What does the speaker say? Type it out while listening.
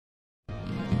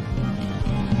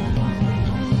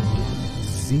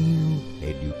Zeal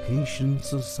Education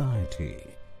Society,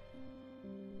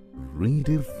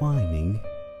 redefining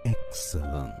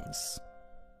excellence.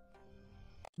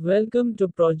 Welcome to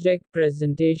project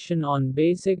presentation on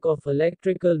Basic of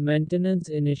Electrical Maintenance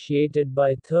initiated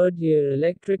by 3rd year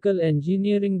Electrical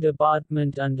Engineering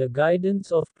Department under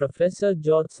guidance of Professor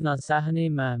Jyotsna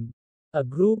Sahane Ma'am. A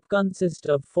group consists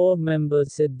of 4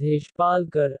 members: Siddhesh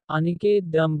Palkar, Aniket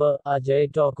Dumba,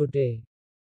 Ajay Tokute.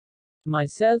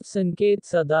 Myself Sanket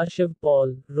Sadashiv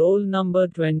Paul, roll number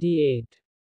 28.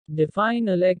 Define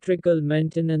electrical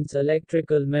maintenance.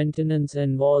 Electrical maintenance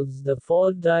involves the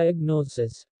fault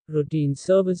diagnosis, routine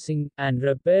servicing, and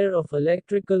repair of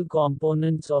electrical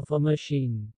components of a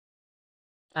machine.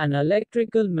 An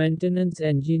electrical maintenance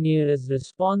engineer is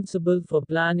responsible for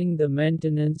planning the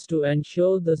maintenance to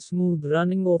ensure the smooth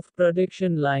running of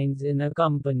production lines in a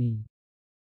company.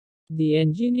 The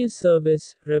engineer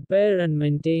service, repair and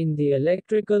maintain the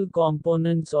electrical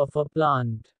components of a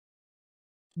plant.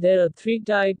 There are 3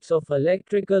 types of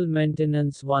electrical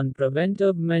maintenance: 1.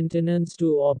 Preventive maintenance,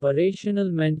 2.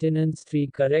 Operational maintenance, 3.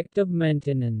 Corrective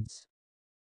maintenance.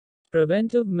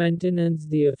 Preventive maintenance.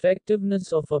 The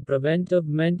effectiveness of a preventive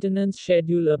maintenance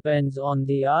schedule depends on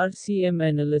the RCM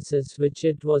analysis which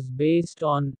it was based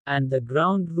on, and the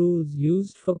ground rules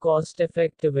used for cost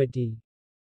effectivity.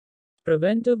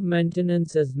 Preventive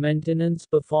maintenance is maintenance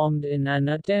performed in an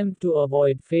attempt to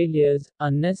avoid failures,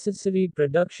 unnecessary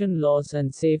production loss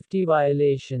and safety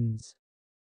violations.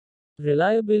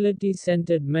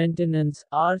 Reliability-centered maintenance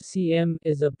 (RCM)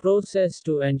 is a process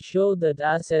to ensure that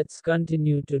assets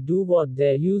continue to do what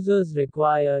their users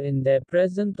require in their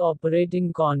present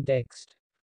operating context.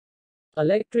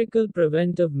 Electrical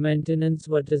preventive maintenance.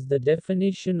 What is the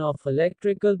definition of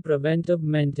electrical preventive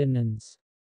maintenance?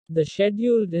 The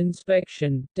scheduled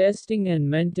inspection, testing and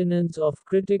maintenance of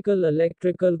critical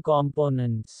electrical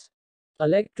components.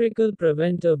 Electrical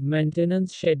preventive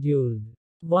maintenance scheduled.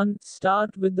 1.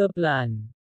 Start with the plan.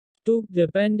 2.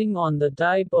 Depending on the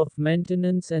type of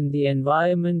maintenance and the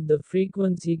environment, the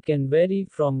frequency can vary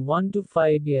from 1 to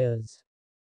 5 years.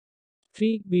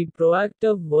 3. Be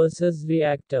proactive versus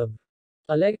reactive.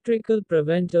 Electrical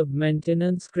preventive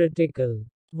maintenance critical.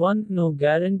 1. No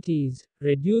guarantees,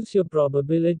 reduce your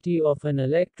probability of an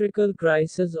electrical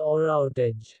crisis or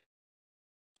outage.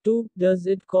 2. Does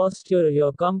it cost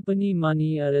your company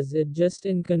money or is it just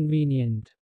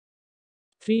inconvenient?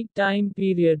 3. Time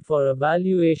period for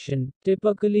evaluation,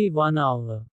 typically 1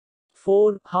 hour.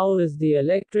 4. How is the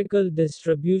electrical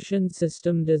distribution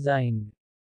system designed?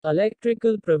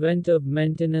 Electrical preventive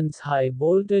maintenance: high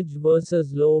voltage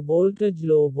versus low voltage.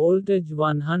 Low voltage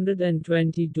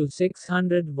 120 to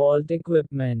 600 volt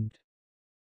equipment.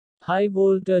 High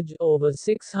voltage over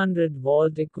 600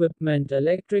 volt equipment.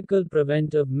 Electrical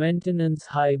preventive maintenance: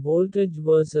 high voltage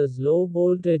versus low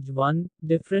voltage. 1.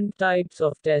 Different types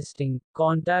of testing,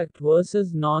 contact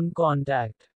versus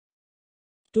non-contact.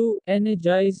 2.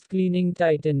 Energized cleaning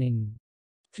tightening.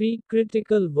 3.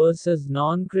 Critical versus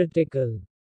non-critical.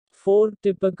 4.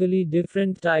 Typically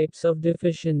different types of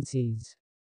deficiencies.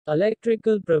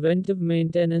 Electrical preventive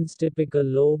maintenance: typical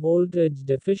low voltage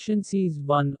deficiencies.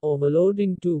 1.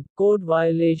 Overloading. 2. Code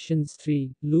violations.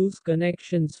 3. Loose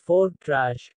connections. 4.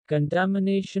 Trash,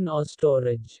 contamination or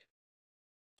storage.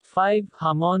 5.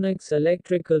 Harmonics.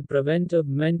 Electrical preventive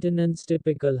maintenance: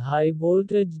 typical high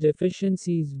voltage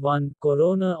deficiencies. 1.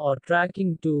 Corona or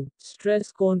tracking. 2.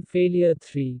 Stress cone failure.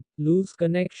 3. Loose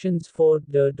connections. 4.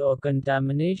 Dirt or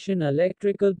contamination.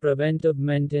 Electrical preventive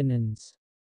maintenance.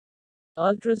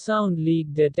 Ultrasound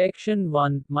leak detection.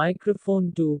 1.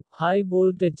 Microphone. 2. High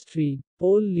voltage. 3.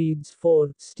 Pole leads.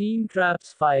 4. Steam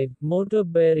traps. 5. Motor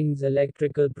bearings.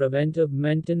 Electrical preventive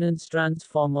maintenance: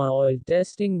 transformer oil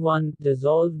testing. 1.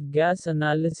 Dissolved gas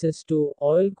analysis. 2.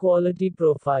 Oil quality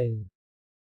profile.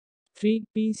 3.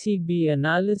 PCB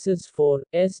analysis. 4.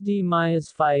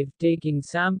 SD-5. Taking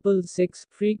sample. 6.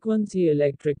 Frequency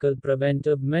electrical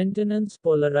preventive maintenance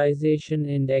polarization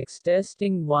index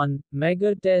testing. 1.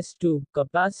 Mega test. 2.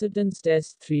 Capacitance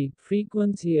test. 3.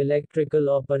 Frequency electrical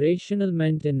operational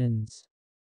maintenance.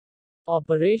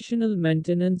 Operational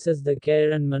maintenance is the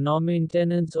care and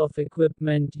maintenance of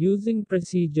equipment using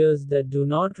procedures that do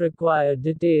not require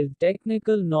detailed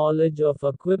technical knowledge of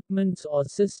equipment's or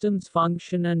system's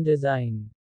function and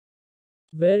design.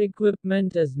 Where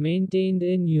equipment is maintained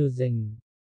in using.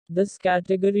 This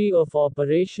category of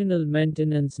operational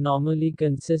maintenance normally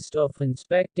consists of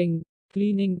inspecting,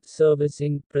 cleaning,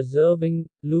 servicing, preserving,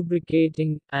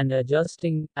 lubricating, and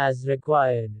adjusting, as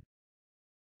required.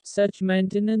 Such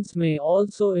maintenance may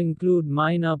also include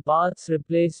minor parts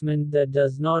replacement that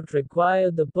does not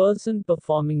require the person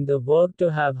performing the work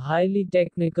to have highly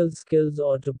technical skills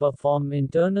or to perform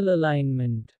internal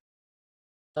alignment.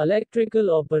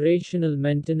 Electrical operational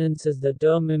maintenance, as the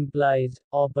term implies,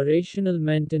 operational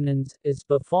maintenance, is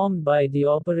performed by the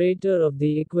operator of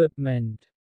the equipment.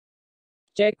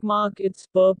 Checkmark. Its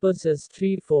purpose is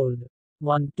threefold.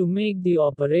 1. To make the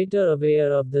operator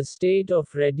aware of the state of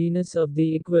readiness of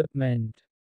the equipment.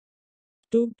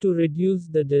 2. To reduce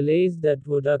the delays that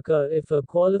would occur if a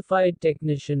qualified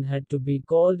technician had to be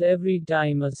called every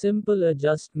time a simple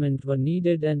adjustment were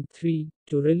needed, and 3.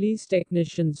 To release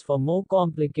technicians for more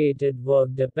complicated work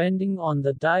depending on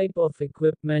the type of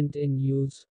equipment in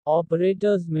use.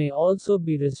 Operators may also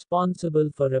be responsible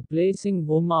for replacing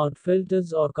worn-out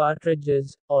filters or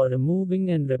cartridges, or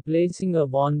removing and replacing a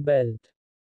worn belt,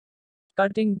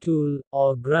 cutting tool,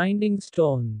 or grinding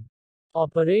stone.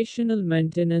 Operational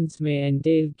maintenance may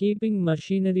entail keeping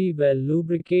machinery well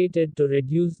lubricated to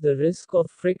reduce the risk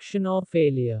of friction or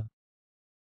failure.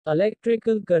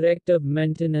 Electrical corrective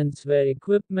maintenance, where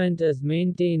equipment is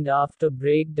maintained after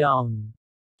breakdown.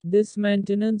 This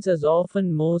maintenance is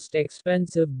often most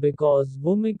expensive because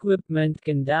WOM equipment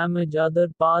can damage other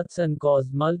parts and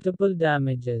cause multiple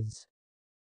damages.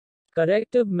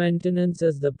 Corrective maintenance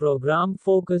is the program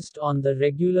focused on the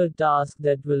regular task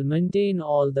that will maintain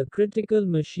all the critical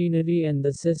machinery and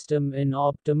the system in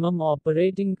optimum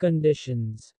operating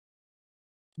conditions.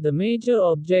 The major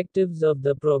objectives of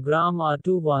the program are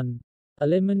to 1.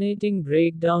 Eliminating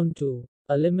breakdown, 2.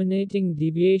 Eliminating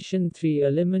deviation, 3.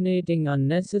 Eliminating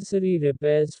unnecessary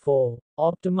repairs, 4.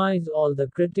 Optimize all the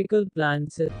critical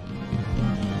plants.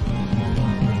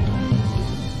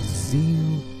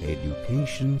 Zeal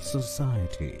Education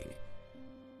Society,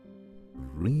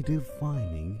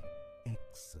 redefining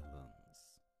excellence.